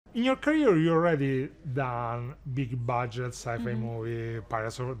In your career, you already done big budget sci-fi movie,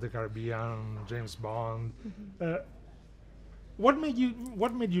 Pirates of the Caribbean, James Bond. Uh, what made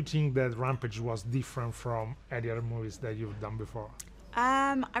you think that Rampage was different from any other movies that you've done before?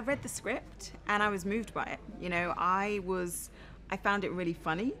 I read the script and I was moved by it. I found it really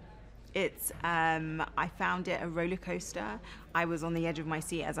funny. I found it a roller coaster. I was on the edge of my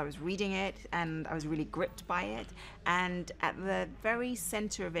seat as I was reading it, and I was really gripped by it. And at the very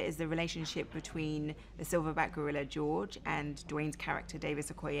center of it is the relationship between the silverback gorilla George and Dwayne's character Davis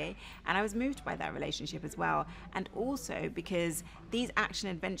Okoye. And I was moved by that relationship as well. And also because these action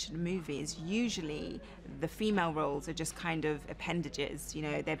adventure movies, usually the female roles are just kind of appendages.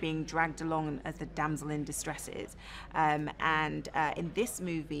 They're being dragged along as the damsel in distresses. In this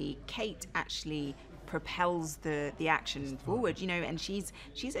movie, Kate actually propels the action forward, and she's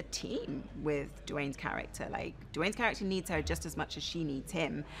a team with Dwayne's character. Like, Dwayne's character needs her just as much as she needs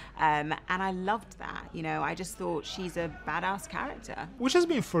him, and I loved that. I just thought she's a badass character. Which has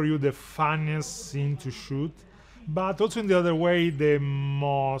been for you the funniest scene to shoot, but also in the other way, the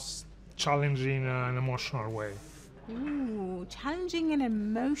most challenging and emotional way? Ooh, challenging and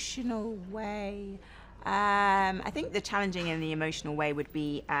emotional way. I think the challenging and the emotional way would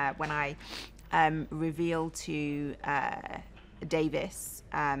be when I reveal to Davis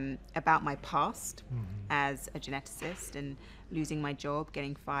about my past as a geneticist and losing my job,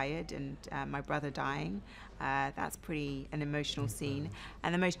 getting fired, and my brother dying. That's pretty an emotional scene.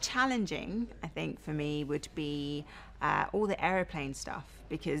 And the most challenging, I think, for me would be all the aeroplane stuff,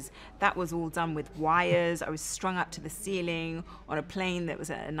 because that was all done with wires. I was strung up to the ceiling on a plane that was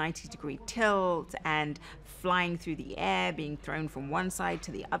at a 90-degree tilt and flying through the air, being thrown from one side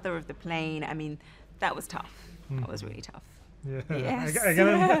to the other of the plane. I mean, that was tough. That was really tough. Yeah, Yes. I can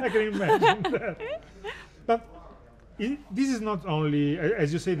imagine that. But this is not only,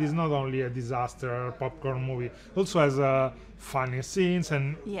 as you say, this is not only a disaster popcorn movie. Also has funny scenes,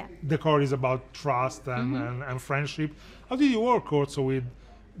 and Yeah. the core is about trust and friendship. How did you work also with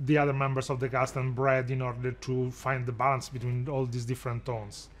the other members of the cast and Brad in order to find the balance between all these different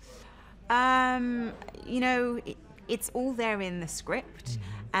tones? It's all there in the script,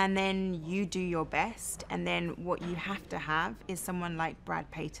 and then you do your best, and then what you have to have is someone like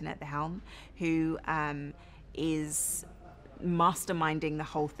Brad Peyton at the helm, who is masterminding the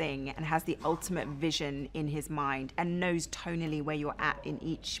whole thing and has the ultimate vision in his mind and knows tonally where you're at in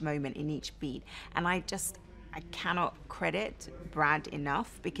each moment, in each beat. And I cannot credit Brad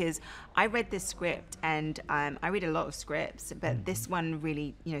enough, because I read this script, and I read a lot of scripts, but this one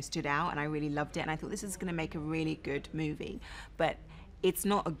really, stood out, and I really loved it, and I thought this is going to make a really good movie. But it's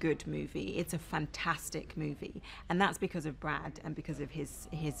not a good movie, it's a fantastic movie, and that's because of Brad and because of his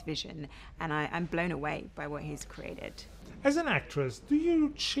vision, and I'm blown away by what he's created. As an actress, do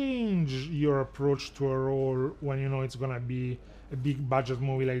you change your approach to a role when you know it's gonna be a big budget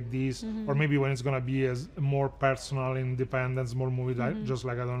movie like this, or maybe when it's gonna be a more personal, independent, small movie, like, just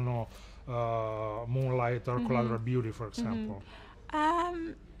like, I don't know, Moonlight or Collateral Beauty, for example?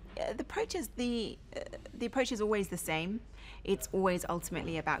 The approach is always the same. It's always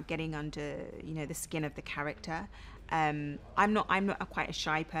ultimately about getting under, the skin of the character. I'm not quite a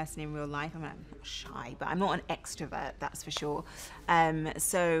shy person in real life. I'm not shy, but I'm not an extrovert, that's for sure. If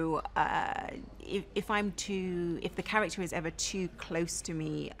the character is ever too close to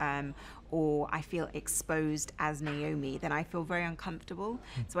me, or I feel exposed as Naomie, then I feel very uncomfortable.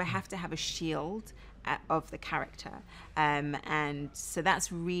 So I have to have a shield of the character, and so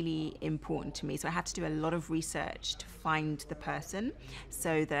that's really important to me. So I had to do a lot of research to find the person,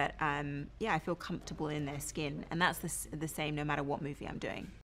 so that I feel comfortable in their skin, and that's the same no matter what movie I'm doing.